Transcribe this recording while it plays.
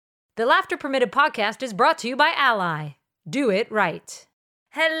The Laughter Permitted podcast is brought to you by Ally. Do it right.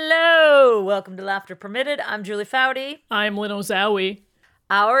 Hello, welcome to Laughter Permitted. I'm Julie Foudy. I'm Lynn Ozawi.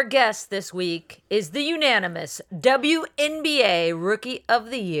 Our guest this week is the unanimous WNBA Rookie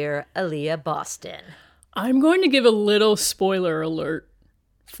of the Year, Aliyah Boston. I'm going to give a little spoiler alert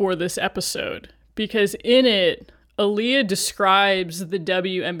for this episode because in it, Aliyah describes the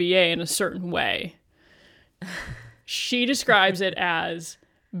WNBA in a certain way. She describes it as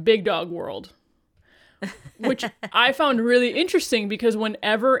Big Dog World, which I found really interesting because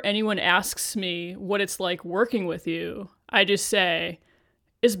whenever anyone asks me what it's like working with you, I just say,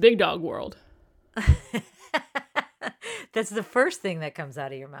 it's Big Dog World. That's the first thing that comes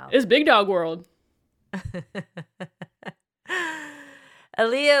out of your mouth. It's Big Dog World.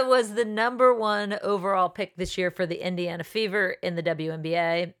 Aliyah was the number 1 overall pick this year for the Indiana Fever in the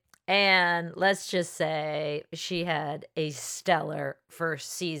WNBA. And let's just say she had a stellar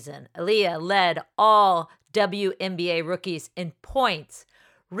first season. Aliyah led all WNBA rookies in points,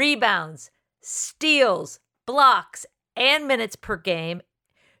 rebounds, steals, blocks, and minutes per game.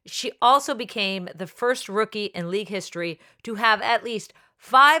 She also became the first rookie in league history to have at least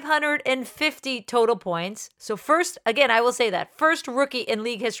 550 total points. So first, again, I will say that, first rookie in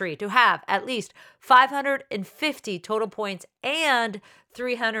league history to have at least 550 total points and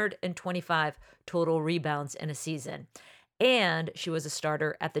 325 total rebounds in a season. And she was a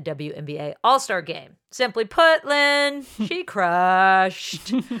starter at the WNBA All-Star Game. Simply put, Lynn, she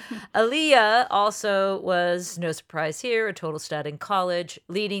crushed. Aliyah also was, no surprise here, a total stud in college,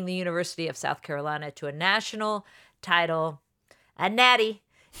 leading the University of South Carolina to a national title, a natty,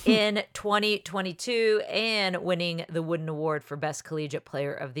 in 2022 and winning the Wooden Award for Best Collegiate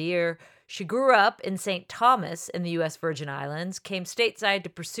Player of the Year. She grew up in St. Thomas in the U.S. Virgin Islands, came stateside to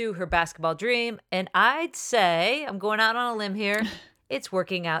pursue her basketball dream, and I'd say, I'm going out on a limb here, it's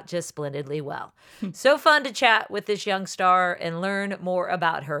working out just splendidly well. So fun to chat with this young star and learn more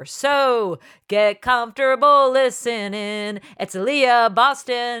about her. So get comfortable listening. It's Aliyah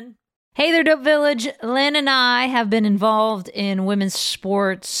Boston. Hey there, Dope Village. Lynn and I have been involved in women's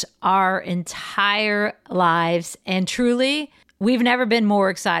sports our entire lives, and truly, we've never been more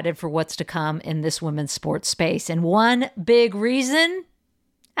excited for what's to come in this women's sports space. And one big reason,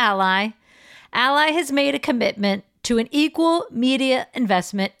 Ally. Ally has made a commitment to an equal media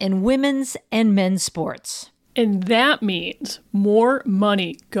investment in women's and men's sports. And that means more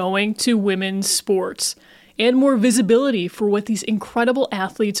money going to women's sports and more visibility for what these incredible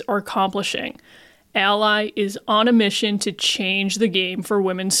athletes are accomplishing. Ally is on a mission to change the game for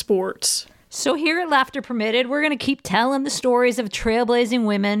women's sports. So here at Laughter Permitted, we're going to keep telling the stories of trailblazing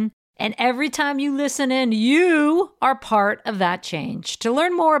women. And every time you listen in, you are part of that change. To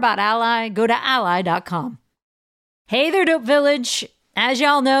learn more about Ally, go to ally.com. Hey there, Dope Village. As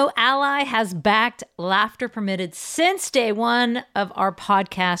y'all know, Ally has backed Laughter Permitted since day one of our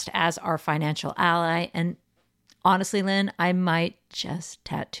podcast as our financial ally. And honestly, Lynn, I might just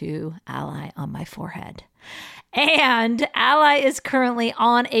tattoo Ally on my forehead. And Ally is currently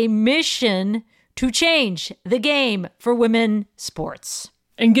on a mission to change the game for women's sports.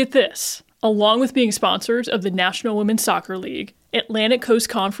 And get this, along with being sponsors of the National Women's Soccer League, Atlantic Coast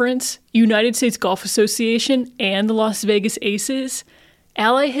Conference, United States Golf Association, and the Las Vegas Aces,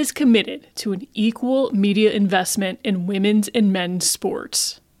 Ally has committed to an equal media investment in women's and men's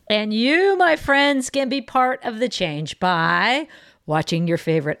sports. And you, my friends, can be part of the change by watching your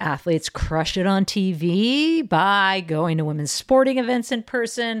favorite athletes crush it on TV, by going to women's sporting events in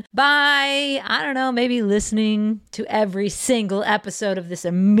person, by, I don't know, maybe listening to every single episode of this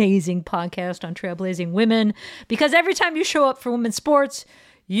amazing podcast on trailblazing women. Because every time you show up for women's sports,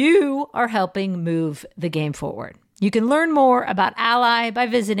 you are helping move the game forward. You can learn more about Ally by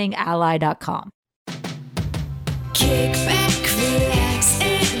visiting ally.com. Kick back, relax,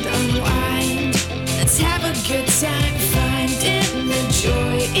 and unwind. Let's have a good time finding the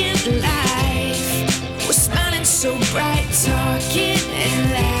joy in life. We're smiling so bright, talking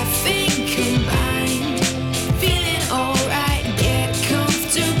and laughing combined. Feeling alright, get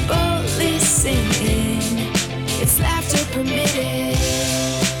comfortable listening. It's Laughter Permitted.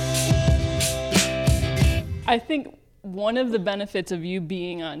 I think one of the benefits of you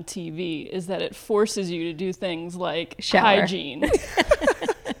being on TV is that it forces you to do things like Shower. hygiene.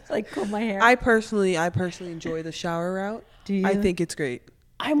 Like comb my hair. I personally enjoy the shower route. Do you? I think it's great.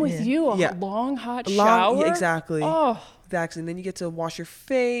 I'm with you. Yeah. Long, hot shower. Exactly. Oh, Exactly. And then you get to wash your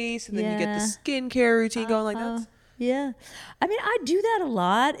face, and then you get the Yeah. skincare routine going like that. Yeah. I mean, I do that a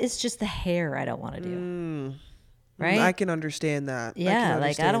lot. It's just the hair I don't want to do. right? I can understand that. Yeah,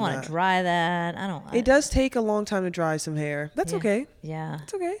 like I don't want that. to dry that. I don't. It does take a long time to dry some hair. That's okay. Yeah,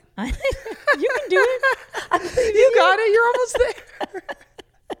 It's okay. you can do it. You got it. You're almost there.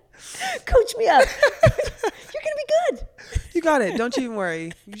 Coach me up. You're gonna be good. You got it. Don't you even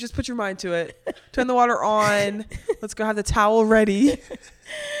worry. You just put your mind to it. Turn the water on. Let's go have the towel ready.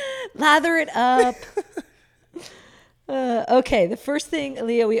 Lather it up. Okay, the first thing,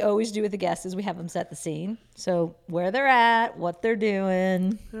 Aliyah, we always do with the guests is we have them set the scene. So where they're at, what they're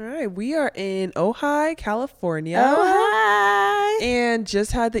doing. All right. We are in Ojai, California. Oh, hi. And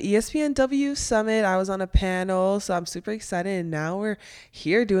just had the ESPNW Summit. I was on a panel, so I'm super excited. And now we're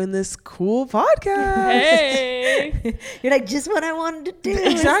here doing this cool podcast. Hey. You're like, just what I wanted to do.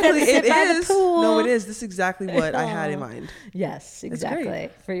 Exactly. Sit It by the is. pool. No, it is. This is exactly what I had in mind. Yes, great. exactly.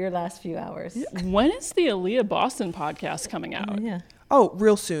 For your last few hours. When is the Aliyah Boston podcast coming out? Oh, yeah. Oh,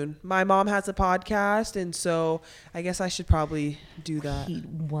 real soon. My mom has a podcast, and so I guess I should probably do that. Wait,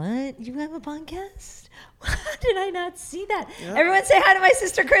 what? You have a podcast? How did I not see that? Yep. Everyone say hi to my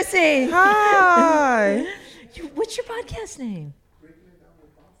sister, Chrissy. Hi. What's your podcast name?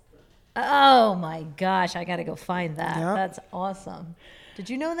 Oh, my gosh. I got to go find that. Yep. That's awesome. Did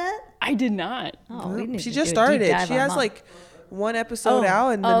you know that? I did not. Oh, we need She to just do a deep started it. dive She on has Mom. like one episode Oh. out,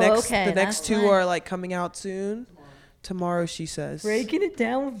 and Oh, the okay, next that's two fine. are like coming out soon. Tomorrow, she says. Breaking it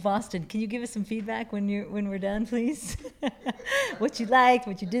down with Boston. Can you give us some feedback when we're done, please? What you liked,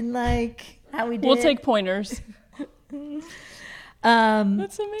 what you didn't like, how we did. We'll take pointers.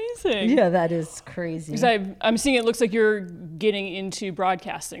 That's amazing. Yeah, that is crazy. Because I'm seeing it looks like you're getting into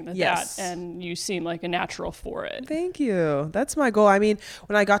broadcasting Yes. and you seem like a natural for it. Thank you. That's my goal. I mean,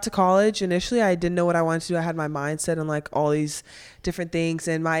 when I got to college, initially, I didn't know what I wanted to do. I had my mindset on like all these different things.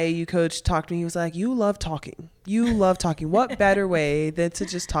 And my AU coach talked to me. He was like, you love talking. You love talking. What better way than to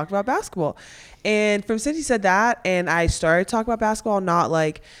just talk about basketball? And from since he said that, and I started talking about basketball, not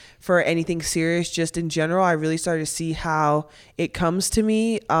like for anything serious, just in general, I really started to see how it comes to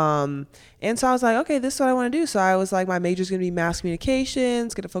me. And so I was like, okay, this is what I want to do. So I was like, my major is going to be mass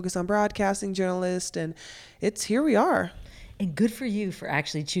communications, going to focus on broadcasting, journalist, and here we are. And good for you for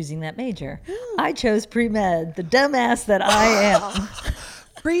actually choosing that major. I chose pre-med, the dumbass that I am.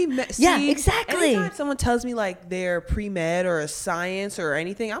 Pre-med. Yeah, See, exactly. Anytime someone tells me like they're pre-med or a science or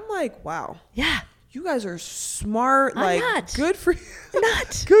anything, I'm like, wow. Yeah, You guys are smart. I'm like, not. good for you.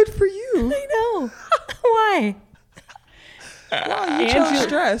 not. Good for you. I know. Why? Wow, you chose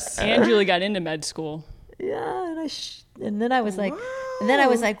stress. And Julie got into med school. Yeah, and then I was like, Wow.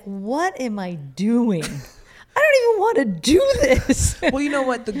 what am I doing? I don't even want to do this. Well, you know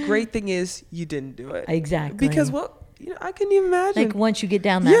what? The great thing is you didn't do it. Exactly. Because I couldn't even imagine. Like once you get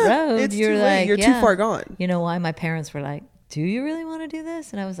down that road, it's you're too like, late. You're too far gone. You know why? My parents were like, do you really want to do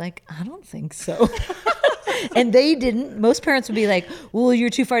this? And I was like, I don't think so. And they didn't. Most parents would be like, well, you're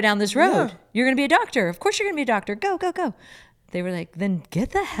too far down this road. Yeah. You're going to be a doctor. Of course you're going to be a doctor. Go, go, go. They were like, then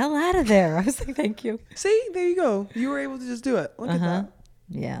get the hell out of there. I was like, thank you. See, there you go. You were able to just do it. Look at that.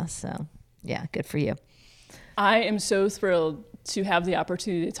 Yeah. So, yeah, good for you. I am so thrilled to have the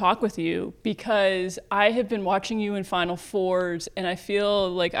opportunity to talk with you because I have been watching you in Final Fours and I feel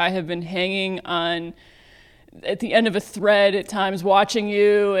like I have been hanging on at the end of a thread at times watching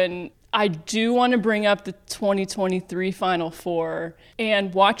you, and I do want to bring up the 2023 Final Four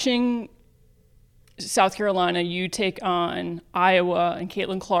and watching South Carolina, you take on Iowa and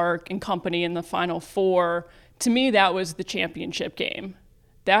Caitlin Clark and company in the Final Four. To me, that was the championship game.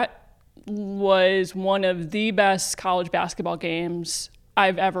 That was one of the best college basketball games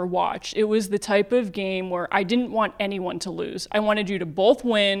I've ever watched. It was the type of game where I didn't want anyone to lose. I wanted you to both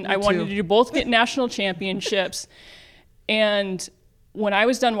win. I wanted you to both get national championships. And when I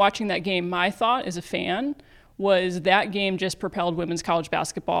was done watching that game, my thought as a fan was that game just propelled women's college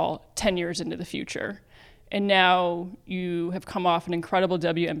basketball 10 years into the future. And now you have come off an incredible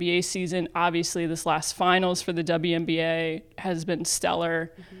WNBA season. Obviously, this last finals for the WNBA has been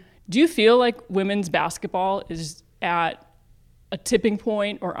stellar. Mm-hmm. Do you feel like women's basketball is at a tipping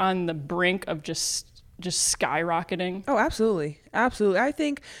point or on the brink of just skyrocketing? Oh, absolutely. Absolutely. I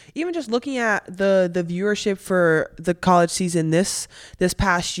think even just looking at the viewership for the college season this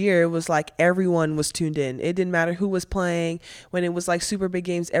past year, it was like everyone was tuned in. It didn't matter who was playing. When it was like super big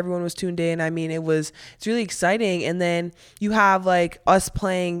games, everyone was tuned in. I mean, it's really exciting. And then you have like us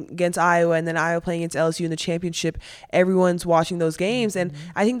playing against Iowa and then Iowa playing against LSU in the championship. Everyone's watching those games. And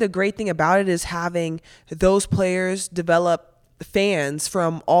I think the great thing about it is having those players develop fans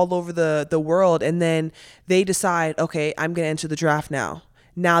from all over the world, and then they decide, okay, I'm going to enter the draft now.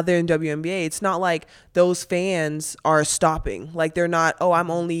 now they're in WNBA. It's not like those fans are stopping. Like they're not, oh, I'm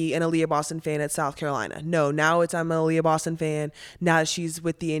only an Aliyah Boston fan at South Carolina. No, now it's I'm an Aliyah Boston fan. Now she's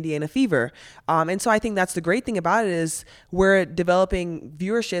with the Indiana Fever. And so I think that's the great thing about it is we're developing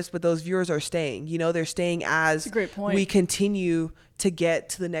viewerships, but those viewers are staying. You know, they're staying as we continue to get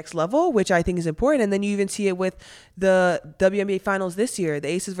to the next level, which I think is important. And then you even see it with the WNBA finals this year, the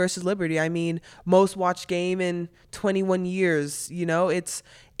Aces versus Liberty. I mean, most watched game in 21 years. You know, it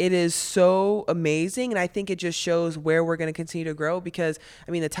is so amazing. And I think it just shows where we're going to continue to grow because,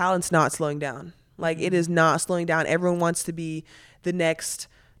 I mean, the talent's not slowing down. Like, it is not slowing down. Everyone wants to be the next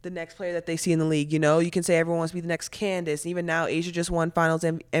player that they see in the league. You know, you can say everyone wants to be the next Candace. Even now, Asia just won finals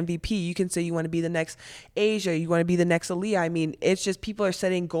MVP. You can say you want to be the next Asia. You want to be the next Aliyah. I mean, it's just people are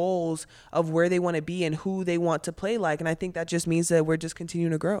setting goals of where they want to be and who they want to play like. And I think that just means that we're just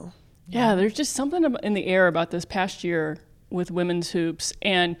continuing to grow. Yeah, there's just something in the air about this past year with women's hoops.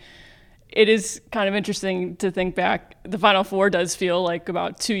 And it is kind of interesting to think back. The Final Four does feel like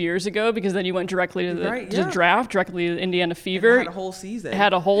about 2 years ago because then you went directly to the draft, directly to the Indiana Fever. It had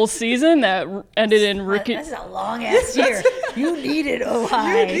a whole season. that ended in rookie. That's a long-ass year. You needed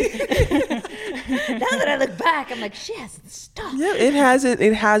Ohio. Now that I look back, I'm like, she hasn't stopped. Yeah, it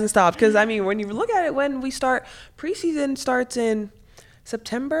hasn't stopped. Because, I mean, when you look at it, when we start, preseason starts in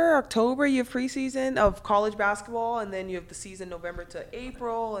September, October, you have preseason of college basketball, and then you have the season November to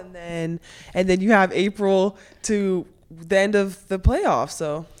April, and then you have April to the end of the playoffs.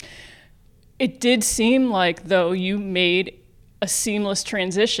 So it did seem like, though, you made a seamless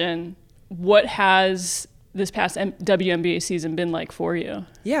transition. What has this past WNBA season been like for you?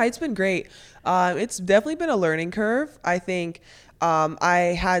 Yeah, it's been great. It's definitely been a learning curve. I think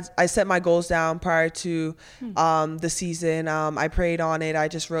I set my goals down prior to the season. I prayed on it. I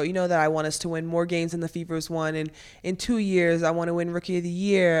just wrote, that I want us to win more games than the Fevers won. And in 2 years, I want to win Rookie of the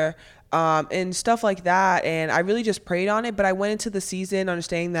Year and stuff like that. And I really just prayed on it. But I went into the season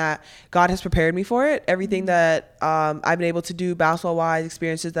understanding that God has prepared me for it. Everything that I've been able to do basketball-wise,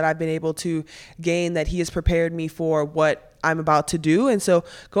 experiences that I've been able to gain, that He has prepared me for what I'm about to do. And so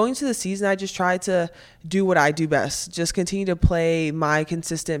going to the season, I just tried to do what I do best, just continue to play my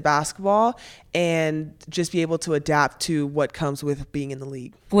consistent basketball and just be able to adapt to what comes with being in the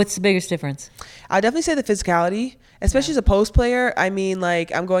league. What's the biggest difference? I'd definitely say the physicality, especially as a post player. I mean,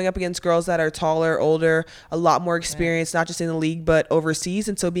 like, I'm going up against girls that are taller, older, a lot more experience, not just in the league, but overseas.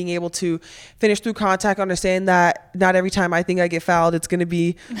 And so being able to finish through contact, understand that not every time I think I get fouled, it's going to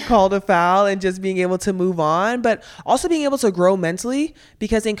be called a foul, and just being able to move on, but also being able to grow mentally,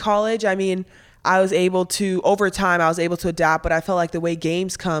 because in college, I mean, over time, I was able to adapt, but I felt like the way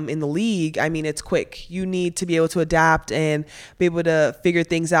games come in the league, I mean, it's quick. You need to be able to adapt and be able to figure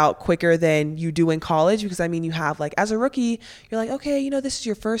things out quicker than you do in college, because I mean, you have, like, as a rookie, you're like, okay, this is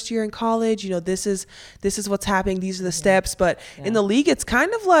your first year in college, this is what's happening. These are the steps. But in the league, it's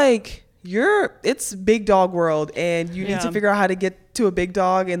kind of like it's big dog world, and you need to figure out how to get to a big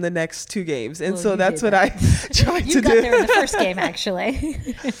dog in the next 2 games. And so that's what I tried to do. You got there in the first game, actually.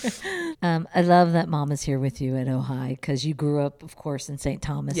 I love that Mom is here with you at Ohio, because you grew up, of course, in St.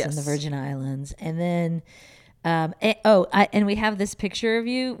 Thomas in the Virgin Islands. And then, and we have this picture of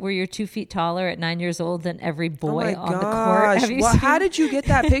you where you're 2 feet taller at 9 years old than every boy on the court. How did you get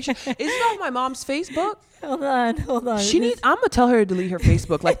that picture? Is it on my mom's Facebook? Hold on. I'm gonna tell her to delete her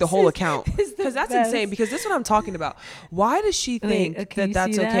Facebook, like the whole account, because that's insane. Because this is what I'm talking about. Why does she think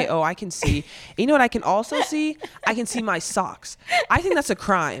that's okay? Oh, I can see. You know what I can also see? I can see my socks. I think that's a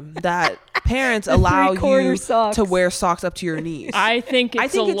crime that parents allow you to wear socks up to your knees. I think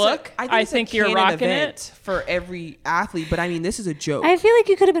it's a look. I think you're rocking it for every athlete. But I mean, this is a joke. I feel like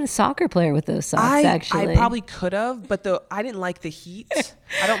you could have been a soccer player with those socks. Actually, I probably could have, but I didn't like the heat.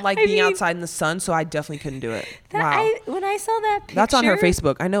 I don't like being outside in the sun, so I definitely couldn't do it. Wow. When I saw that picture, that's on her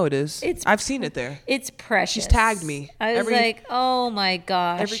Facebook. I know it is. I've seen it there. It's precious. She's tagged me. I was like, oh my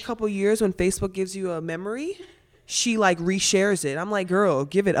gosh. Every couple years when Facebook gives you a memory, she like reshares it. I'm like, girl,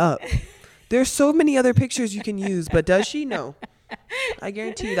 give it up. There's so many other pictures you can use, but does she? No. I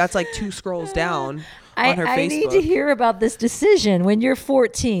guarantee you that's like 2 scrolls down on her Facebook. I need to hear about this decision when you're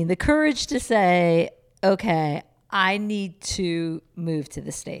 14. The courage to say, okay, I need to move to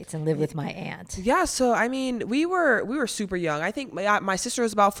the States and live with my aunt. Yeah, so I mean, we were super young. I think my sister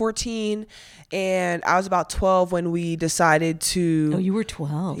was about 14 and I was about 12 when we decided to. Oh, you were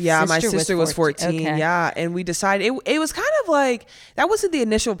 12. Yeah, my sister was 14. Okay. Yeah, and we decided it was kind of like, that wasn't the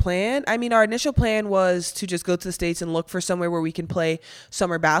initial plan. I mean, our initial plan was to just go to the States and look for somewhere where we can play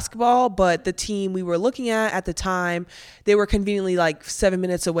summer basketball, but the team we were looking at the time, they were conveniently like 7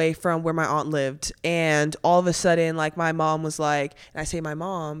 minutes away from where my aunt lived. And all of a sudden, like, my mom was like, And I say my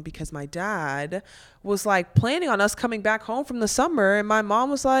mom because my dad was like planning on us coming back home from the summer, and my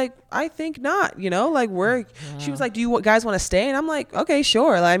mom was like, I think not, you know, like she was like, do you guys want to stay? And I'm like, okay,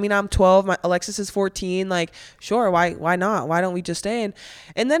 sure. Like, I mean, I'm 12, Alexis is 14, like, sure, why not? Why don't we just stay?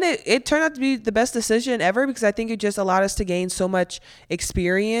 And then it turned out to be the best decision ever, because I think it just allowed us to gain so much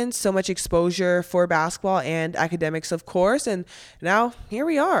experience, so much exposure for basketball and academics, of course, and now here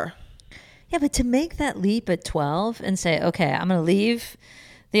we are. Yeah, but to make that leap at 12 and say, okay, I'm going to leave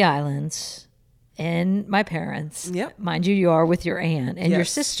the islands and my parents. Yep. Mind you are with your aunt and your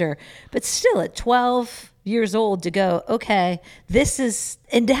Yes. sister, but still at 12 years old to go, okay, this is,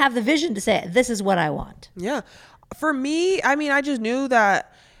 and to have the vision to say, this is what I want. Yeah. For me, I mean, I just knew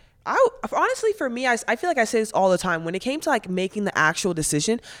that honestly, for me, I feel like I say this all the time. When it came to like making the actual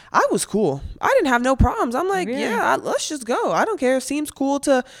decision, I was cool. I didn't have no problems. I'm like, Really? yeah, let's just go. I don't care. It seems cool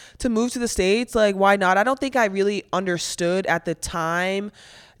to move to the States. Like, why not? I don't think I really understood at the time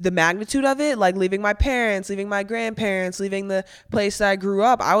the magnitude of it, like leaving my parents, leaving my grandparents, leaving the place that I grew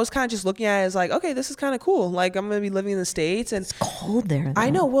up. I was kind of just looking at it as like, okay, this is kind of cool. Like, I'm going to be living in the States. And It's cold there, though. I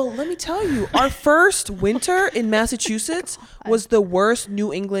know. Well, let me tell you, our first winter in Massachusetts was the worst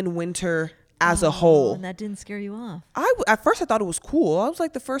New England winter as a whole. And that didn't scare you off. At first I thought it was cool. I was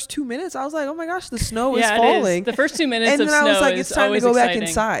like, the first 2 minutes, I was like, oh my gosh, the snow is Yeah, it falling. is. The first 2 minutes and of then I was snow like, is it's time to always go back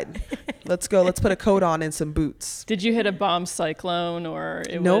exciting. inside. Let's go. Let's put a coat on and some boots. Did you hit a bomb cyclone, or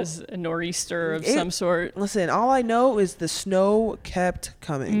it Nope. was a nor'easter of some sort? Listen, all I know is the snow kept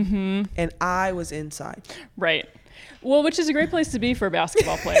coming, and I was inside. Right. Well, which is a great place to be for a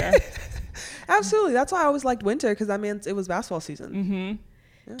basketball player. Absolutely. That's why I always liked winter, because I mean, it was basketball season.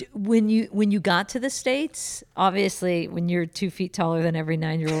 When you got to the States, obviously when you're 2 feet taller than every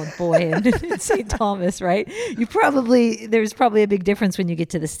 9-year-old boy in St. Thomas, right? There's probably a big difference when you get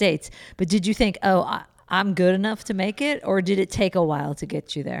to the States. But did you think, I'm good enough to make it, or did it take a while to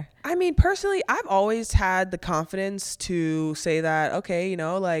get you there? I mean, personally, I've always had the confidence to say that, okay, you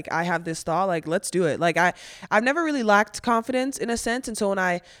know, like I have this thought, like, let's do it. Like I've never really lacked confidence in a sense. And so when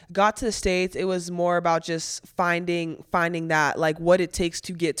I got to the States, it was more about just finding that, like what it takes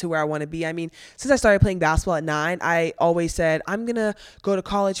to get to where I want to be. I mean, since I started playing basketball at 9, I always said, I'm going to go to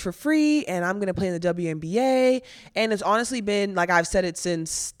college for free and I'm going to play in the WNBA. And it's honestly been like, I've said it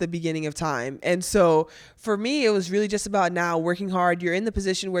since the beginning of time. And so for me, it was really just about now working hard. You're in the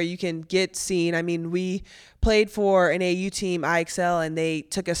position where you can get seen. I mean, we played for an AU team, IXL, and they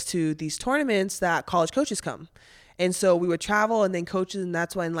took us to these tournaments that college coaches come. And so we would travel, and then coaches, and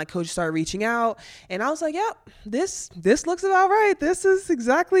that's when like coaches started reaching out. And I was like, yeah, this looks about right. This is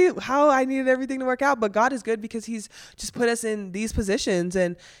exactly how I needed everything to work out. But God is good, because he's just put us in these positions.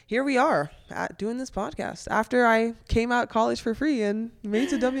 And here we are doing this podcast after I came out of college for free and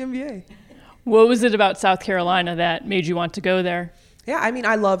made it to WNBA. What was it about South Carolina that made you want to go there? Yeah, I mean,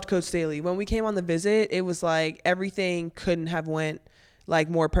 I loved Coach Staley. When we came on the visit, it was like everything couldn't have went like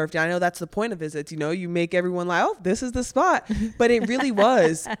more perfect. I know that's the point of visits, you know, you make everyone like, oh, this is the spot, but it really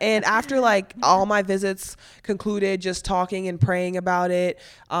was. And after like all my visits concluded, just talking and praying about it,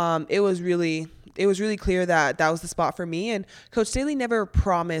 it was really clear that that was the spot for me. And Coach Staley never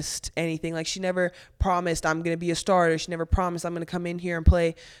promised anything. Like, she never promised I'm going to be a starter. She never promised I'm going to come in here and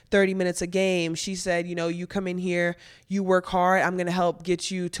play 30 minutes a game. She said, you know, you come in here, you work hard, I'm going to help get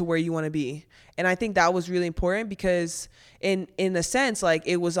you to where you want to be. And I think that was really important, because in a sense, like,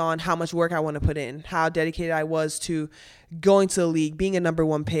 it was on how much work I want to put in, how dedicated I was to going to the league, being a number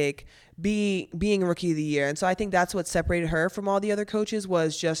 1 pick, being rookie of the year. And so I think that's what separated her from all the other coaches,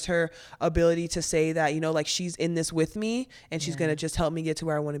 was just her ability to say that, you know, like, she's in this with me, and she's going to just help me get to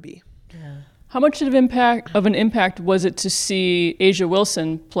where I want to be. Yeah. How much of an impact was it to see A'ja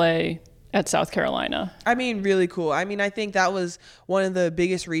Wilson play at South Carolina? I mean, really cool. I mean, I think that was one of the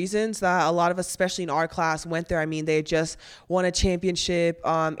biggest reasons that a lot of us, especially in our class, went there. I mean, they had just won a championship,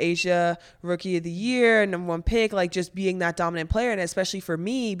 Asia Rookie of the Year, number 1 pick, like, just being that dominant player. And especially for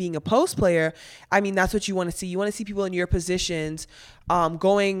me, being a post player, I mean, that's what you want to see. You want to see people in your positions go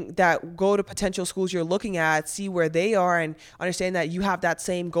to potential schools you're looking at, see where they are, and understand that you have that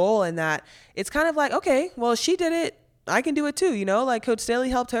same goal, and that it's kind of like, okay, well, she did it, I can do it too, you know, like Coach Staley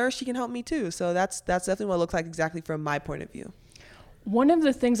helped her, she can help me too. So that's definitely what it looks like exactly from my point of view. One of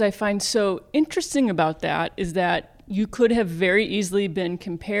the things I find so interesting about that is that you could have very easily been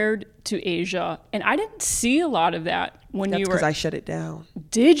compared to A'ja, and I didn't see a lot of that when That's you were. because I shut it down.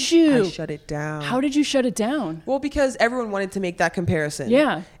 Did you? I shut it down. How did you shut it down? Well, because everyone wanted to make that comparison.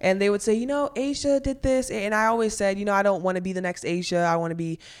 Yeah. And they would say, you know, A'ja did this. And I always said, you know, I don't want to be the next A'ja. I want to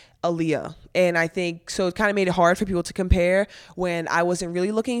be Aliyah. And I think so it kind of made it hard for people to compare when I wasn't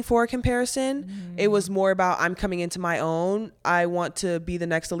really looking for a comparison. It was more about I'm coming into my own. I want to be the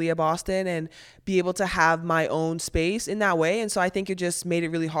next Aliyah Boston and be able to have my own space in that way. And so I think it just made it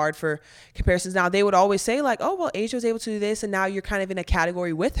really hard for comparisons. Now they would always say like, oh, well, Asia was able to do this and now you're kind of in a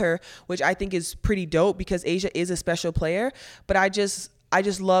category with her, which I think is pretty dope because Asia is a special player. But I just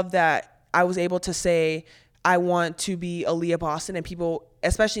love that I was able to say, I want to be Aliyah Boston, and people,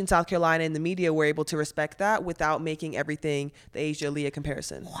 especially in South Carolina and the media, were able to respect that without making everything the Asia Aliyah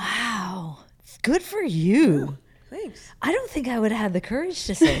comparison. Wow. Good for you. Thanks. I don't think I would have had the courage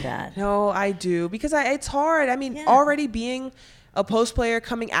to say that. No, I do because it's hard. I mean, already being a post player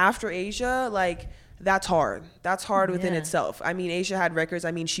coming after Asia, like that's hard. That's hard within itself. I mean, Asia had records.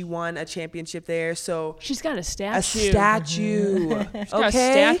 I mean, she won a championship there, so She's got a statue. a statue. She's got a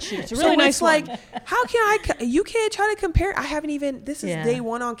statue. It's a really so nice it's like, one. how can you can't try to compare. I haven't even, this is day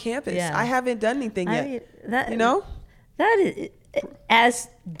one on campus. Yeah. I haven't done anything yet. mean, that, you know? That is, as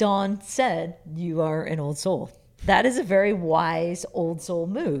Dawn said, you are an old soul. That is a very wise old soul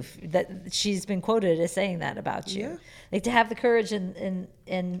move. That she's been quoted as saying that about you. Yeah. Like to have the courage and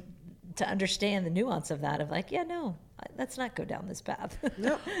to understand the nuance of that. Of like, yeah, no, let's not go down this path.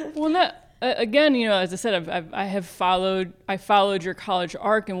 No. Well, again, you know, as I said, I followed your college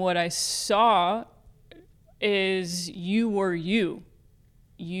arc, and what I saw is you were you.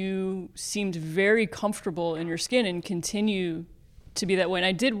 You seemed very comfortable in your skin and continue to be that way. And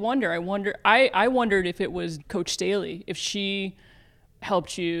I did wonder. I wondered if it was Coach Staley, if she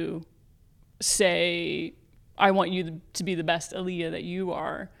helped you say, "I want you to be the best Aliyah that you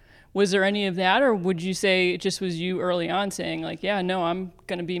are." Was there any of that, or would you say it just was you early on saying like, yeah, no, I'm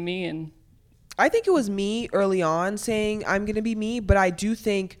going to be me? And I think it was me early on saying I'm going to be me, but I do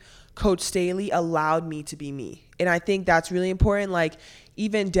think Coach Staley allowed me to be me. And I think that's really important. Like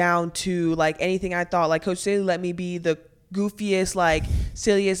even down to like anything I thought, like Coach Staley let me be the goofiest, like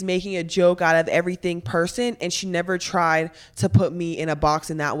silliest, making a joke out of everything person, and she never tried to put me in a box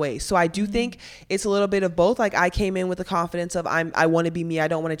in that way. So I do think it's a little bit of both. Like I came in with the confidence of I want to be me, I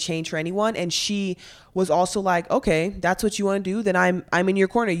don't want to change for anyone, and she was also like, okay, that's what you want to do, then I'm in your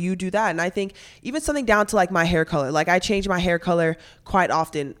corner, you do that. And I think even something down to like my hair color, like I change my hair color quite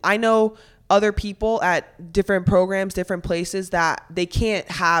often. I know other people at different programs, different places, that they can't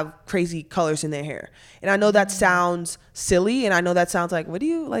have crazy colors in their hair. And I know that sounds silly, and I know that sounds like, what do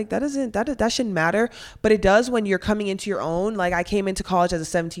you like? That shouldn't matter, but it does when you're coming into your own. Like I came into college as a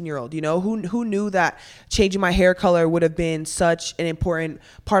 17-year-old, you know, who knew that changing my hair color would have been such an important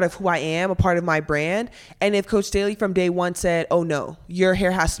part of who I am, a part of my brand. And if Coach Staley from day one said, oh no, your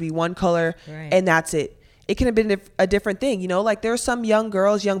hair has to be one color, right, and that's it. It could have been a different thing, you know, like there are some young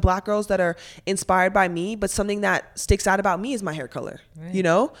black girls that are inspired by me, but something that sticks out about me is my hair color, right, you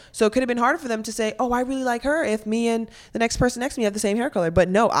know? So it could have been hard for them to say, oh, I really like her if me and the next person next to me have the same hair color. But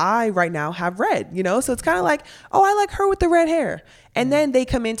no, I right now have red, you know? So it's kind of like, oh, I like her with the red hair. And then they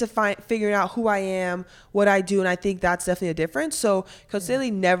come into figuring out who I am, what I do. And I think that's definitely a difference. So Coach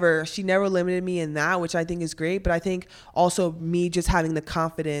Staley never limited me in that, which I think is great. But I think also me just having the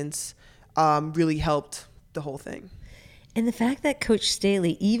confidence really helped the whole thing. And the fact that Coach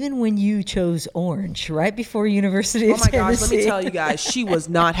Staley, even when you chose orange right before University of Tennessee. Oh my Tennessee, gosh, let me tell you guys, she was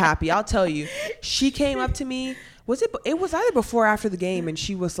not happy. I'll tell you. She came up to me. It was either before or after the game, and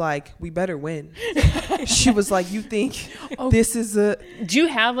she was like, we better win. She was like, you think this is a... Do you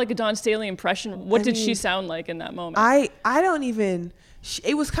have like a Dawn Staley impression? What did she sound like in that moment? I don't even...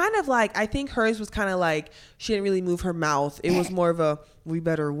 It was kind of like, I think hers was kind of like, she didn't really move her mouth. It was more of a, we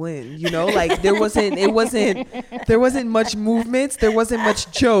better win, you know? Like there wasn't much movements. There wasn't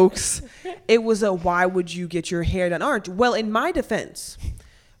much jokes. It was a, why would you get your hair done orange? Well, in my defense,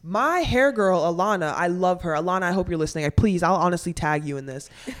 my hair girl, Alana, I love her. Alana, I hope you're listening. I'll honestly tag you in this.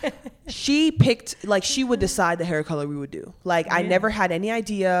 She picked, like she would decide the hair color we would do. Like I never had any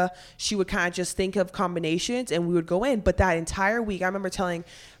idea. She would kind of just think of combinations and we would go in. But that entire week, I remember telling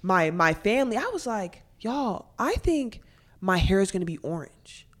my family, I was like, y'all, I think my hair is going to be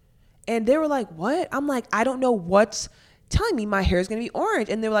orange. And they were like, what? I'm like, I don't know what's telling me my hair is going to be orange.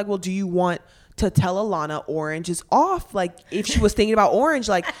 And they were like, well, do you want to tell Alana orange is off? Like if she was thinking about orange,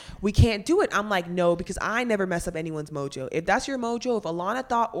 like we can't do it. I'm like, no, because I never mess up anyone's mojo. If that's your mojo, if Alana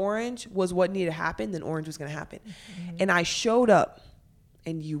thought orange was what needed to happen, then orange was going to happen. Mm-hmm. And I showed up,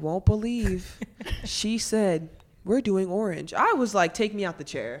 and you won't believe, she said, we're doing orange. I was like, take me out the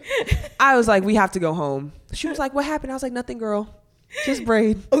chair. I was like, we have to go home. She was like, what happened? I was like, nothing, girl, just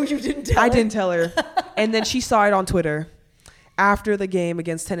braid. Oh, you didn't tell her? I didn't tell her. And then she saw it on Twitter. After the game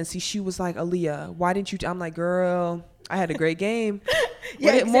against Tennessee, she was like, Aliyah, why didn't you? I'm like, girl, I had a great game.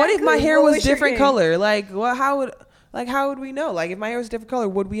 Yeah, What if my exactly. hair What was was your different game? color? Like, well, how would we know? Like, if my hair was a different color,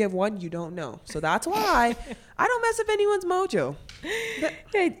 would we have won? You don't know. So that's why I don't mess up anyone's mojo.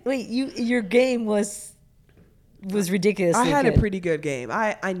 Hey, wait, your game was ridiculously I had good. a pretty good game.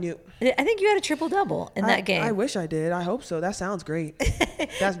 I knew. I think you had a triple double in that game. I wish I did. I hope so. That sounds great.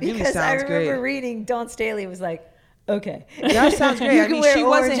 That really because I sounds remember great. reading Dawn Staley was like, okay. That sounds great. You I can mean, wear she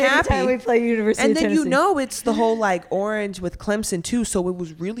wasn't orange anytime happy. we play University And of then you Tennessee. know it's the whole like orange with Clemson too, so it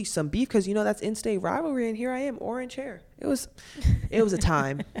was really some beef because you know that's in-state rivalry, and here I am, orange hair. It was a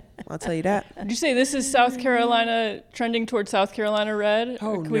time. I'll tell you that. Did you say this is South Carolina trending towards South Carolina red?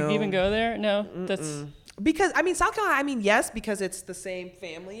 Oh, Or can we no. even go there? No, that's Because I mean South Carolina, I mean yes, because it's the same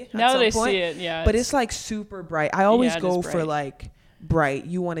family. At now some that I point, see it, yeah. But it's like super bright. I always Yeah, it go is for bright. like bright.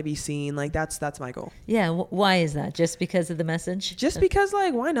 You want to be seen. Like that's my goal. Yeah, why is that? Just because of the message? Just because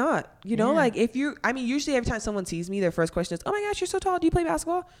like why not? You know, Yeah. like if you I mean usually every time someone sees me, their first question is, "Oh my gosh, you're so tall. Do you play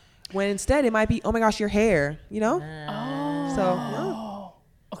basketball?" When instead it might be, "Oh my gosh, your hair." You know? So no.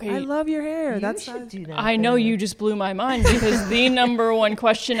 okay. I love your hair. You That's should do that. I know better. you just blew my mind because the number one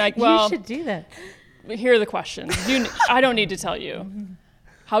question You well, should do that. here are the questions. I don't need to tell you.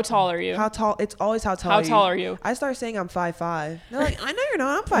 How tall are you? how tall. It's always how tall. How tall are you? I start saying I'm 5'5". They're like, "I know you're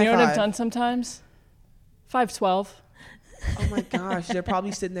not. I'm 5'5". You know what I've done sometimes? 5'12". Oh my gosh, they're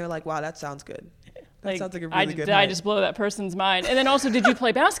probably sitting there like, "Wow, that sounds good." That sounds like a really good Did I height. just blow that person's mind? And then also, did you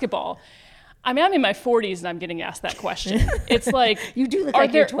play basketball? I mean, I'm in my 40s and I'm getting asked that question. It's like You do look are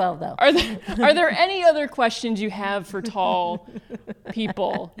like you're there- 12, though. Are there any other questions you have for tall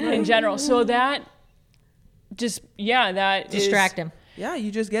people in general? So that just that Distract him. Yeah,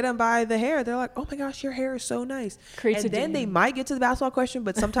 you just get them by the hair. They're like, "Oh my gosh, your hair is so nice." Creates And a then they demand. might get to the basketball question,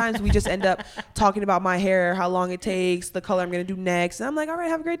 but sometimes we just end up talking about my hair, how long it takes, the color I'm gonna do next, and I'm like, "All right,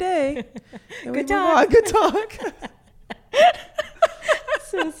 have a great day." And we Good move talk. on. Good talk.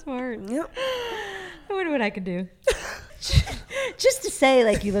 So smart. Yep. I wonder what I could do. Just to say,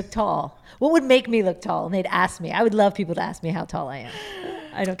 like, you look tall. What would make me look tall? And they'd ask me. I would love people to ask me how tall I am.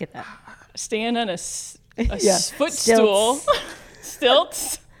 I don't get that. stand on a Yeah. footstool,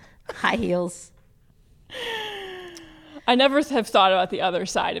 stilts. High heels. I never have thought about the other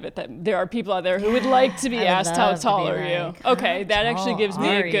side of it, that there are people out there who would like to be I would asked how love to tall be are you. like, Okay, how that actually tall gives me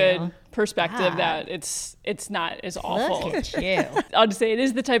are a good you? perspective God. that it's not as awful. Look at you. I'll just say it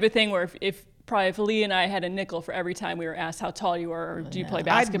is the type of thing where if Lee and I had a nickel for every time we were asked how tall you were or do you play I'd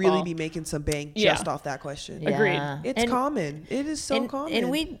basketball. really be making some bank Yeah. just off that question. Agreed. Yeah. It's common. It is so common. And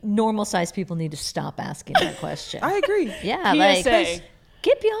we normal sized people need to stop asking that question. I agree. Yeah, PSA. like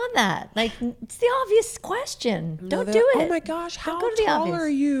get beyond that. Like it's the obvious question. Don't They're do like, it. "Oh my gosh, Don't how go to the tall obvious." are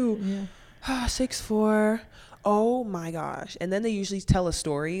you?" 6'4". Oh my gosh. And then they usually tell a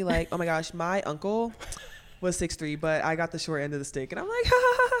story like, "Oh my gosh, my uncle was 6'3", but I got the short end of the stick." And I'm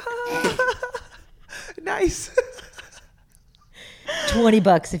like, nice.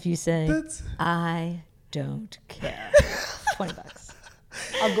 $20 if you say That's- I don't care. $20.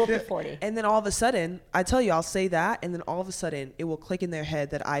 I'll go up to 40. And then all of a sudden, I tell you, I'll say that, and then all of a sudden, it will click in their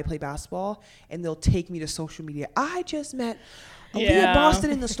head that I play basketball, and they'll take me to social media. "I just met Aliyah Yeah.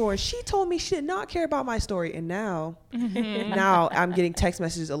 Boston in the store. She told me she did not care about my story." And now I'm getting text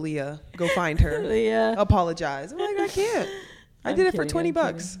messages, "Aliyah, go find her. Aliyah. Apologize." I'm like, I can't. I did it for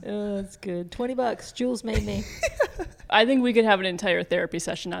 $20. Oh, that's good. $20. Jules made me. I think we could have an entire therapy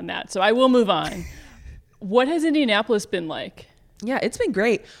session on that. So I will move on. What has Indianapolis been like? Yeah, it's been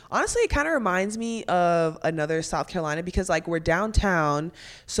great. Honestly, it kind of reminds me of another South Carolina because like we're downtown,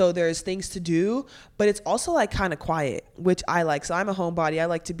 so there's things to do, but it's also like kind of quiet, which I like. So I'm a homebody. I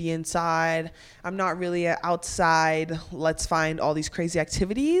like to be inside. I'm not really outside. Let's find all these crazy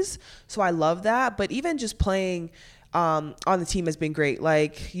activities. So I love that. But even just playing on the team has been great.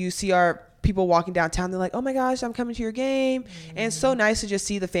 Like you see our people walking downtown, they're like, "Oh my gosh, I'm coming to your game." And it's so nice to just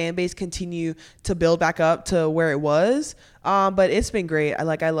see the fan base continue to build back up to where it was. But it's been great.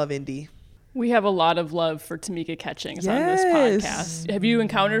 I love Indy. We have a lot of love for Tamika Catchings on this Yes. podcast. Have you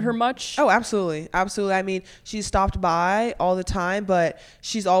encountered her much? Oh, absolutely. Absolutely. I mean, she's stopped by all the time, but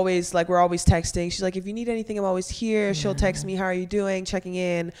she's always like, we're always texting. She's like, "If you need anything, I'm always here." She'll text me, "How are you doing?" Checking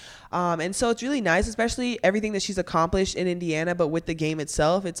in. And so it's really nice, especially everything that she's accomplished in Indiana, but with the game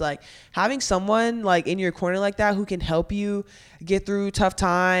itself, it's like having someone like in your corner like that who can help you get through tough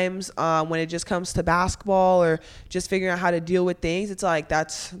times when it just comes to basketball or just figuring out how to deal with things. It's like,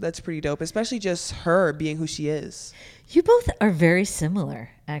 that's pretty dope, especially just her being who she is. You both are very similar,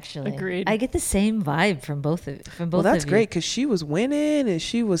 actually. Agreed. I get the same vibe from both of Well, that's of you. great because she was winning and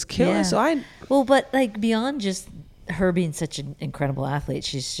she was killing. Yeah. So Well, but like beyond just her being such an incredible athlete,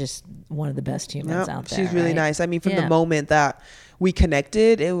 she's just one of the best humans out there. She's really right? nice. I mean, from Yeah. the moment that we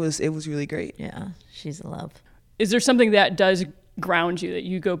connected, it was really great. Yeah, she's a love. Is there something that does ground you, that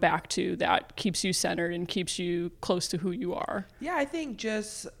you go back to, that keeps you centered and keeps you close to who you are? Yeah, I think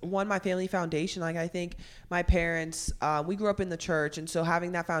just my family foundation. Like I think my parents, we grew up in the church, and so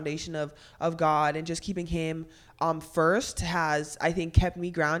having that foundation of God and just keeping Him first has, I think, kept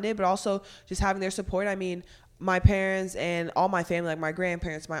me grounded. But also just having their support. I mean, my parents and all my family, like my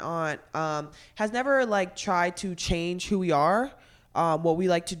grandparents, my aunt, has never like tried to change who we are. What we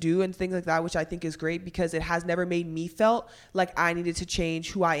like to do and things like that, which I think is great because it has never made me felt like I needed to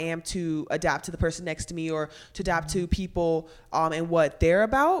change who I am to adapt to the person next to me or to adapt to people and what they're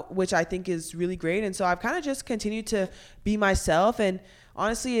about, which I think is really great. And so I've kind of just continued to be myself. And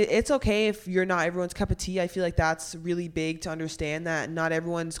honestly, it's okay if you're not everyone's cup of tea. I feel like that's really big to understand that not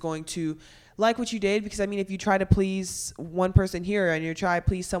everyone's going to like what you did, because I mean, if you try to please one person here and you try to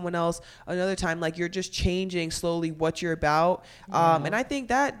please someone else another time, like you're just changing slowly what you're about. And I think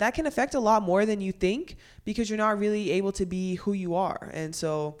that can affect a lot more than you think, because you're not really able to be who you are. And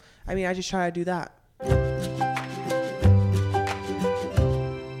so, I mean, I just try to do that.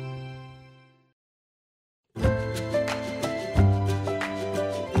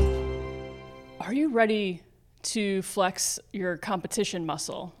 Are you ready to flex your competition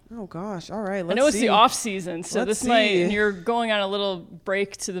muscle? Oh gosh. All right. I know it's the off season, so Let's this might, see. and you're going on a little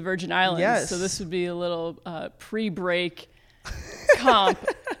break to the Virgin Islands. Yes. So this would be a little pre-break comp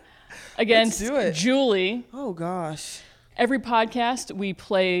against do it. Julie. Oh gosh. Every podcast, we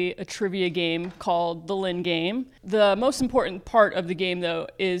play a trivia game called the Lynn Game. The most important part of the game, though,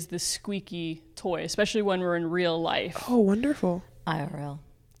 is the squeaky toy, especially when we're in real life. Oh, wonderful. IRL.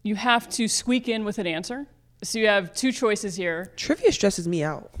 You have to squeak in with an answer. So you have two choices here. Trivia stresses me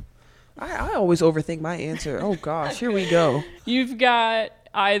out. I always overthink my answer. Oh gosh, here we go. You've got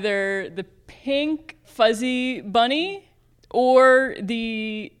either the pink fuzzy bunny or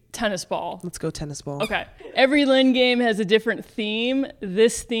the tennis ball. Let's go tennis ball. Okay. Every Lynn game has a different theme.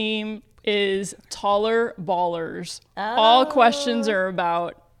 This theme is taller ballers. All questions are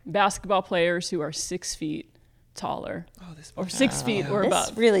about basketball players who are 6 feet taller. Or 6 feet or This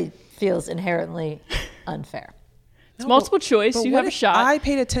above. really feels inherently unfair. It's multiple choice. But You what have a if shot. I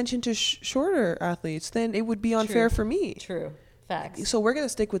paid attention to shorter athletes, then it would be unfair for me. True. Facts. So we're gonna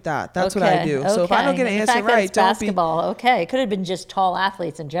stick with that. That's what I do. So if I don't get an And the answer fact that right, it's don't basketball. Okay, it could have been just tall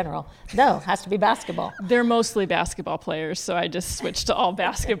athletes in general. No, it has to be basketball. They're mostly basketball players, so I just switched to all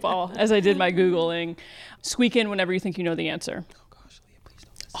basketball as I did my Googling. Squeak in whenever you think you know the answer. Oh gosh, Leah, please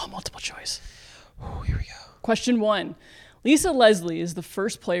don't miss. All multiple choice. Oh, here we go. Question 1. Lisa Leslie is the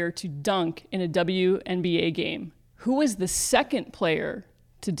first player to dunk in a WNBA game. Who was the second player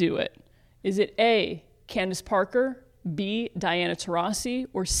to do it? Is it A, Candace Parker, B, Diana Taurasi,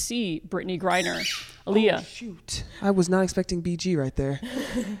 or C, Brittany Griner? Aliyah. Oh, shoot. I was not expecting BG right there.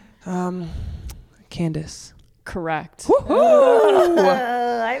 Candace. Correct.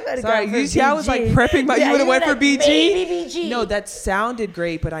 I would have Sorry, you see, I was like prepping, but you would have went for BG. Maybe BG. No, that sounded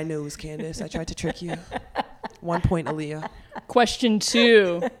great, but I knew it was Candace. I tried to trick you. 1 point, Aliyah. Question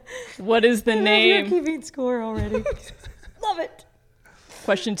 2. What is the You're name? keeping score already. Love it.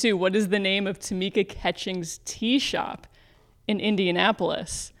 Question 2. What is the name of Tamika Catching's tea shop in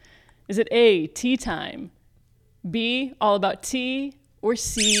Indianapolis? Is it A, Tea Time, B, All About Tea, or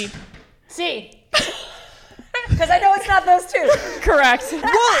C? C. Because I know it's not those two. Correct.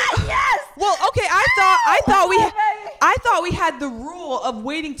 Yes. Well, okay, I thought we had the rule of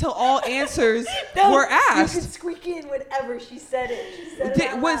waiting till all answers were You can asked. squeak in whenever she said it. She said it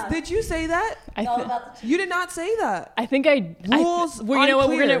out loud. Did you say that? I, All th- about the You did not say that. I think I Rules well, you know what?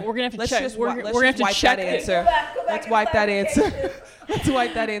 unclear. We're gonna have to Let's check. just We're let's gonna have just to wipe check that the- answer. Go back Let's and wipe that answer. clarification. Let's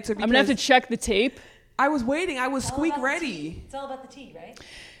wipe that answer because I'm gonna have to check the tape. I was waiting. I was All squeak about the ready. tea. It's all about the tea, right?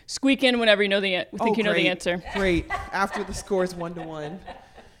 Squeak in whenever you know the think you know the great. answer. Great. After the score is 1-1.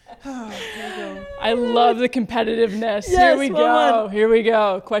 Here we go. I love the competitiveness. Here Yes, we 1-1. go. Here we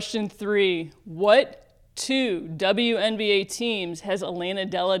go. Question 3. What 2 WNBA teams has Elena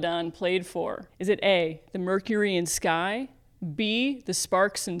Deladon played for? Is it A, the Mercury and Sky, B, the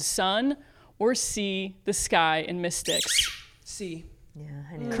Sparks and Sun, or C, the Sky and Mystics? C. Yeah,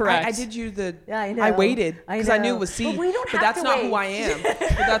 I know. Correct. I did you the. Yeah, I know. I waited I because I knew know. it was C. But we don't have that's to not wait. who I am. But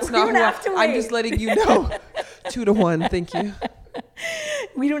that's We not don't who have to I'm wait. just letting you know. 2-1. Thank you.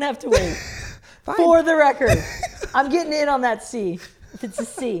 We don't have to wait. Fine. For the record, I'm getting in on that C. If it's a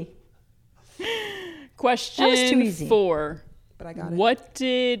C. Question That was too easy. 4. But I got it. What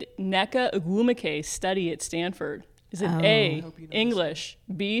did Nneka Ogwumike study at Stanford? Is it Oh. A, English,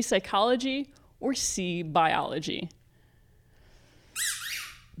 B, psychology, or C, biology?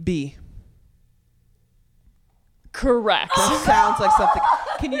 B. Correct. That sounds like something.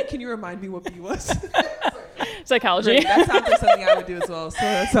 Can you remind me what B was? Psychology. Great. That sounds like something I would do as well. So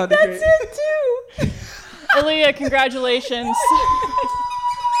that sounded great. It too. Aliyah, congratulations.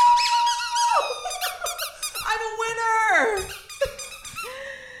 I'm a winner.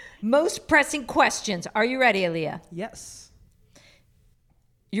 Most pressing questions. Are you ready, Aliyah? Yes.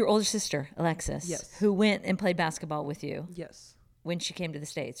 Your older sister, Alexis, Yes. who went and played basketball with you Yes. when she came to the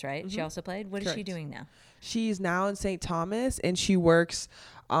States, right? She also played? What is she Correct. doing now? She's now in St. Thomas, and she works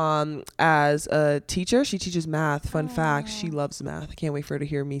as a teacher. She teaches math. Fun fact, she loves math. I can't wait for her to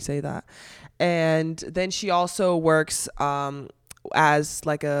hear me say that. And then she also works as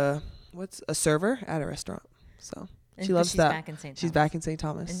like a server at a restaurant. So And- she but loves she's that. back in St. She's Thomas. back in St.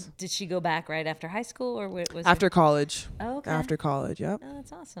 Thomas. And did she go back right after high school, or was After college. Oh, okay. After college, yep. Oh,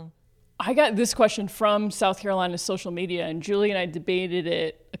 that's awesome. I got this question from South Carolina's social media, and Julie and I debated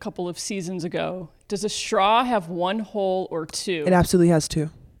it a couple of seasons ago. Does a straw have one hole or two? It absolutely has two.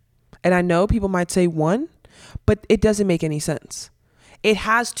 And I know people might say one, but it doesn't make any sense. It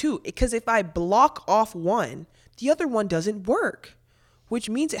has two, because if I block off one, the other one doesn't work, which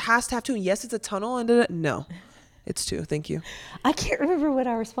means it has to have two. And yes, it's a tunnel. And no, it's two. Thank you. I can't remember what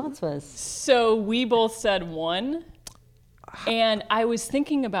our response was. So we both said one, and I was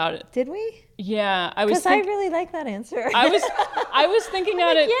thinking about it. Did we? Yeah, I was. Because I really like that answer. I was thinking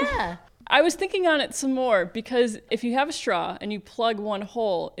on it. Yeah. I was thinking on it some more, because if you have a straw and you plug one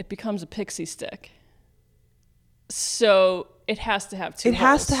hole, it becomes a pixie stick. So it has to have two. It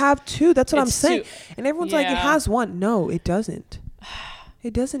has holes. to have two. That's what I'm It's saying. two. And everyone's like, it Yeah. has one. No, it doesn't.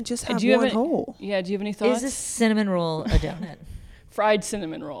 It doesn't just have Do you one have any, hole. Yeah. Do you have any thoughts? Is a cinnamon roll a donut? Fried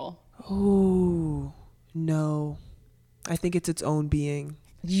cinnamon roll? Ooh, no. I think it's its own being.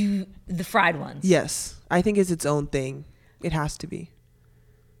 The fried ones. Yes. I think it's its own thing. It has to be.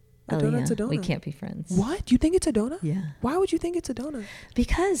 A donut's a Aliyah, donut. we can't be friends. What? You think it's a donut? Yeah. Why would you think it's a donut?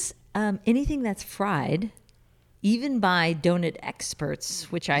 Because anything that's fried, even by donut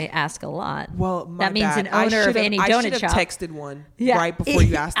experts, which I ask a lot. Well, my that means bad. an owner of any I donut should have shop. texted one right before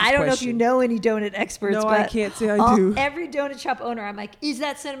you asked this I don't know if question. you know any donut experts. No, but I can't say I do. Every donut shop owner, I'm like, is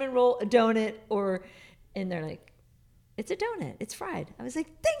that cinnamon roll a donut? And they're like, it's a donut. It's fried. I was like,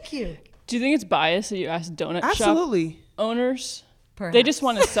 thank you. Do you think it's biased that you ask donut shop Absolutely. owners? Perhaps. They just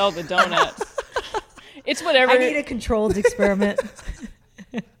want to sell the donut. It's whatever. I need a controlled experiment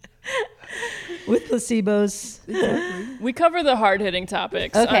with placebos. We cover the hard-hitting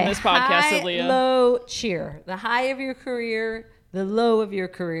topics on this podcast, high, Aliyah. low, cheer. The high of your career, the low of your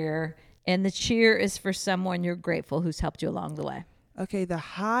career, and the cheer is for someone you're grateful who's helped you along the way. Okay, the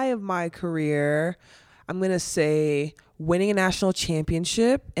high of my career, I'm going to say winning a national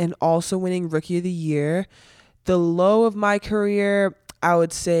championship and also winning Rookie of the Year. The low of my career, I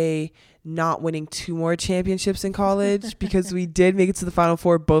would say not winning 2 more championships in college because we did make it to the Final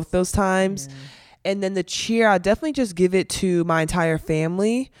Four both those times. Yeah. And then the cheer, I'll definitely just give it to my entire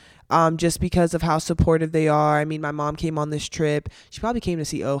family. Just because of how supportive they are. I mean, my mom came on this trip. She probably came to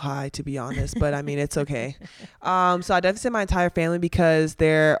see Ojai, to be honest, but I mean, it's okay. So I definitely say my entire family because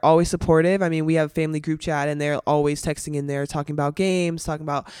they're always supportive. I mean, we have a family group chat and they're always texting in there, talking about games, talking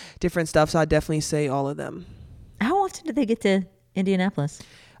about different stuff. So I definitely say all of them. How often did they get to Indianapolis?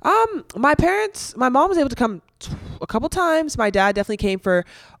 My mom was able to come a couple times. My dad definitely came for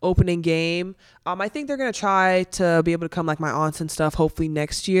opening game. I think they're going to try to be able to come like my aunts and stuff, hopefully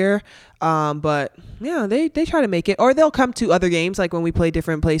next year. But yeah, they try to make it, or they'll come to other games. Like when we play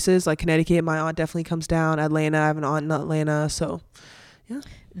different places, like Connecticut, my aunt definitely comes down. Atlanta, I have an aunt in Atlanta. So yeah.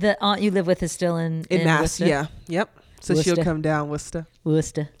 The aunt you live with is still in Mass. Worcester? Yeah. Yep. So Worcester. she'll come down Worcester.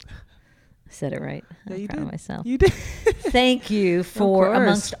 I said it right. Yeah, I'm you proud did. of myself. You did. Thank you for course.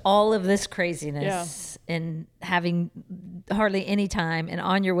 amongst all of this craziness and having hardly any time and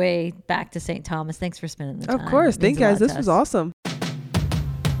on your way back to St. Thomas. Thanks for spending the time. Of course. It means Thank a you lot guys. to This was us. awesome.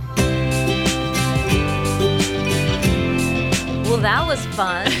 Well, that was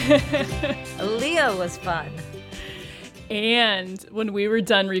fun. Aliyah was fun. And when we were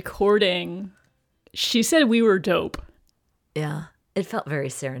done recording, she said we were dope. Yeah. It felt very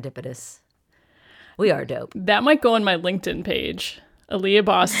serendipitous. We are dope. That might go on my LinkedIn page. Aliyah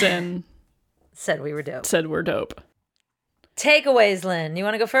Boston Said we were dope. said we're dope. Takeaways, Lynn. You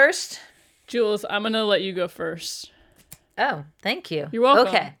want to go first? Jules, I'm going to let you go first. Oh, thank you. You're welcome.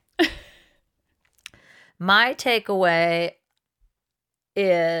 Okay. My takeaway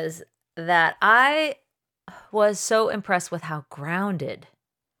is that I was so impressed with how grounded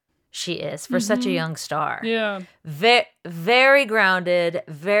she is for such a young star. Yeah. Very grounded,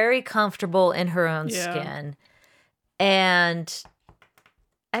 very comfortable in her own skin. And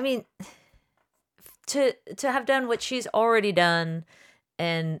I mean, to have done what she's already done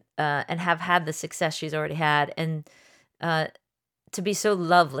and have had the success she's already had and to be so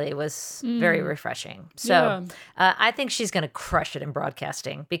lovely was very refreshing. So I think she's going to crush it in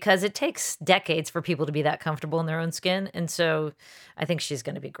broadcasting because it takes decades for people to be that comfortable in their own skin. And so I think she's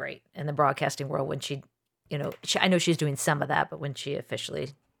going to be great in the broadcasting world when she, I know she's doing some of that, but when she officially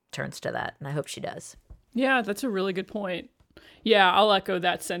turns to that, and I hope she does. Yeah, that's a really good point. Yeah, I'll echo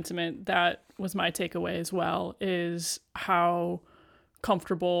that sentiment. That was my takeaway as well, is how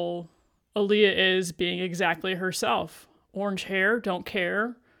comfortable Aliyah is being exactly herself. Orange hair, don't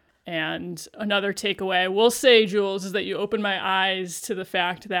care. And another takeaway I will say, Jules, is that you opened my eyes to the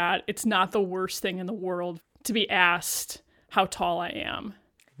fact that it's not the worst thing in the world to be asked how tall I am.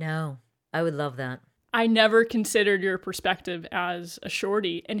 No, I would love that. I never considered your perspective as a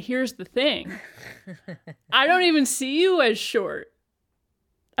shorty. And here's the thing. I don't even see you as short.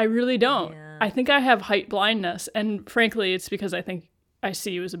 I really don't. Yeah. I think I have height blindness. And frankly, it's because I think I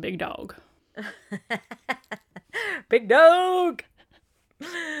see you as a big dog. Big dog.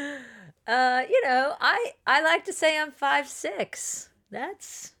 I like to say I'm 5'6".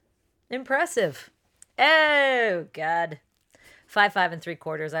 That's impressive. Oh God, 5'5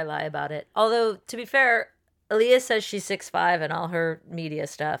 3/4". I lie about it. Although to be fair, Aliyah says she's 6'5" in all her media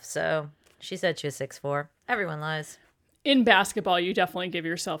stuff. So she said she was 6'4". Everyone lies. In basketball, you definitely give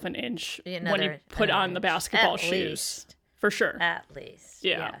yourself an inch when you put on the basketball shoes. Least. For sure. At least.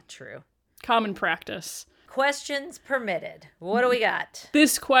 Yeah, true. Common practice. Questions permitted. What do we got?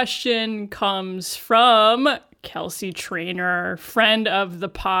 This question comes from Kelsey Trainer, friend of the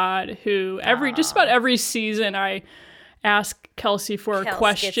pod, who just about every season I ask Kelsey for a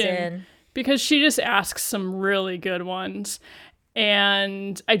question because she just asks some really good ones.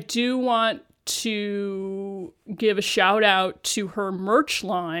 And I do want to give a shout out to her merch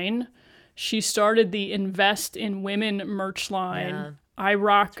line. She started the Invest in Women merch line. Yeah, I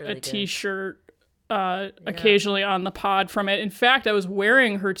rock really a t-shirt occasionally on the pod from it. In fact, I was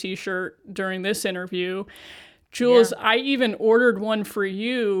wearing her t-shirt during this interview. Jules, I even ordered one for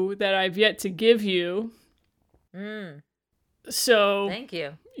you that I've yet to give you. So thank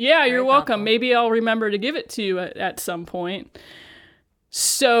you. Yeah, you're welcome. Maybe I'll remember to give it to you at some point.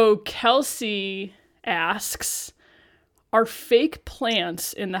 So Kelsey asks, are fake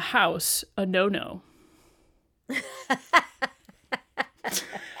plants in the house a no-no?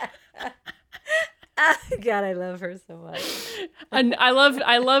 God, I love her so much. And I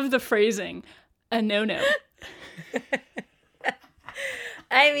love the phrasing, a no-no.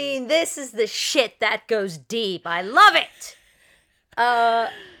 I mean, this is the shit that goes deep. I love it.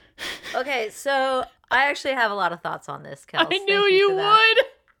 Okay, so I actually have a lot of thoughts on this, Kels. I knew you would.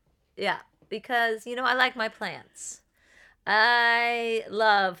 Yeah, because, I like my plants. I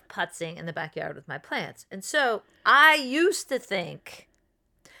love putzing in the backyard with my plants. And so I used to think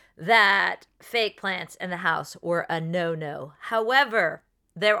that fake plants in the house were a no-no. However,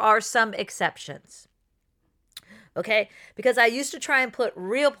 there are some exceptions. Okay? Because I used to try and put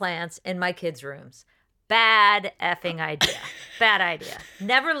real plants in my kids' rooms. Bad effing idea. Bad idea.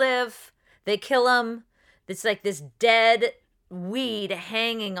 Never live. They kill them. It's like this dead weed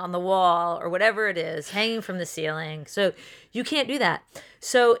hanging on the wall or whatever it is, hanging from the ceiling. So you can't do that.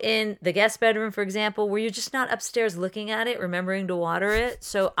 So in the guest bedroom, for example, where you're just not upstairs looking at it, remembering to water it.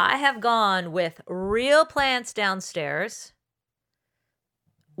 So I have gone with real plants downstairs,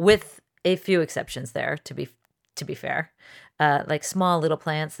 with a few exceptions there, to be fair. Like small little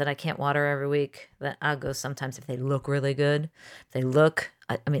plants that I can't water every week, that I'll go sometimes if they look really good. If they look,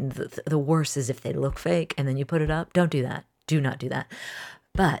 I mean, the worst is if they look fake and then you put it up. Don't do that. Do not do that.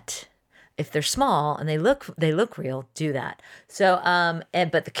 But if they're small and they look real, do that. So,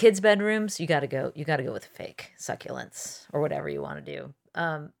 but the kids' bedrooms, you gotta go with fake succulents or whatever you want to do.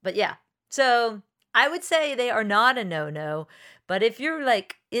 But yeah, so I would say they are not a no-no. But if you're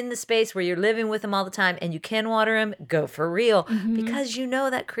like in the space where you're living with them all the time and you can water them, go for real, because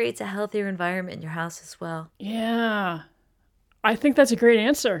that creates a healthier environment in your house as well. Yeah, I think that's a great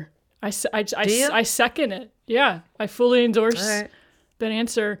answer. I second it. Yeah, I fully endorse that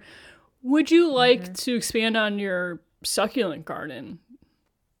answer. Would you like to expand on your succulent garden?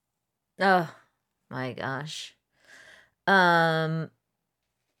 Oh my gosh. That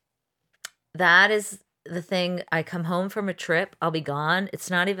is the thing. I come home from a trip, I'll be gone. It's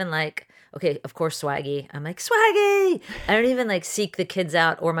not even like, okay, of course, Swaggy. I'm like, Swaggy! I don't even like seek the kids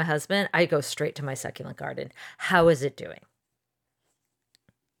out or my husband. I go straight to my succulent garden. How is it doing?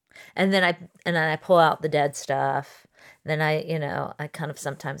 And then I pull out the dead stuff. Then I kind of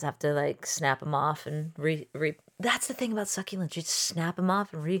sometimes have to like snap them off and that's the thing about succulents. You just snap them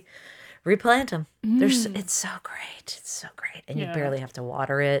off and replant them. It's so great. It's so great. And you barely have to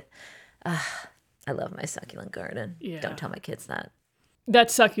water it. I love my succulent garden. Yeah. Don't tell my kids that. That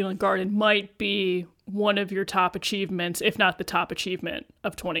succulent garden might be one of your top achievements, if not the top achievement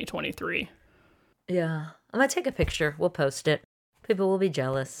of 2023. Yeah. I'm going to take a picture. We'll post it. People will be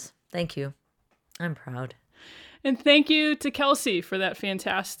jealous. Thank you. I'm proud. And thank you to Kelsey for that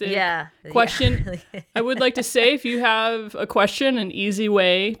fantastic question. Yeah. I would like to say, if you have a question, an easy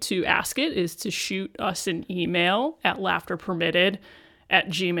way to ask it is to shoot us an email at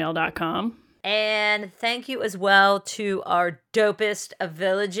laughterpermitted@gmail.com. And thank you as well to our dopest of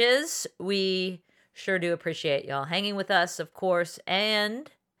villages. We sure do appreciate y'all hanging with us, of course. And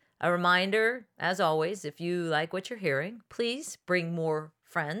a reminder, as always, if you like what you're hearing, please bring more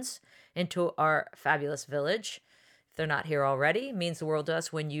friends into our fabulous village. If they're not here already, it means the world to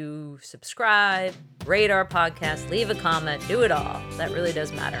us when you subscribe, rate our podcast, leave a comment, do it all. That really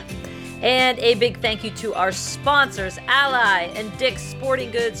does matter. And a big thank you to our sponsors, Ally and Dick's Sporting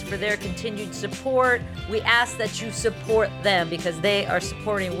Goods, for their continued support. We ask that you support them because they are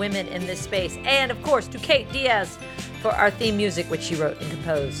supporting women in this space. And, of course, to Kate Diaz for our theme music, which she wrote and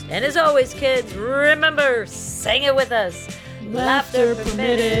composed. And as always, kids, remember, sing it with us. Laughter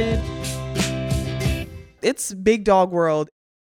permitted. It's big dog world.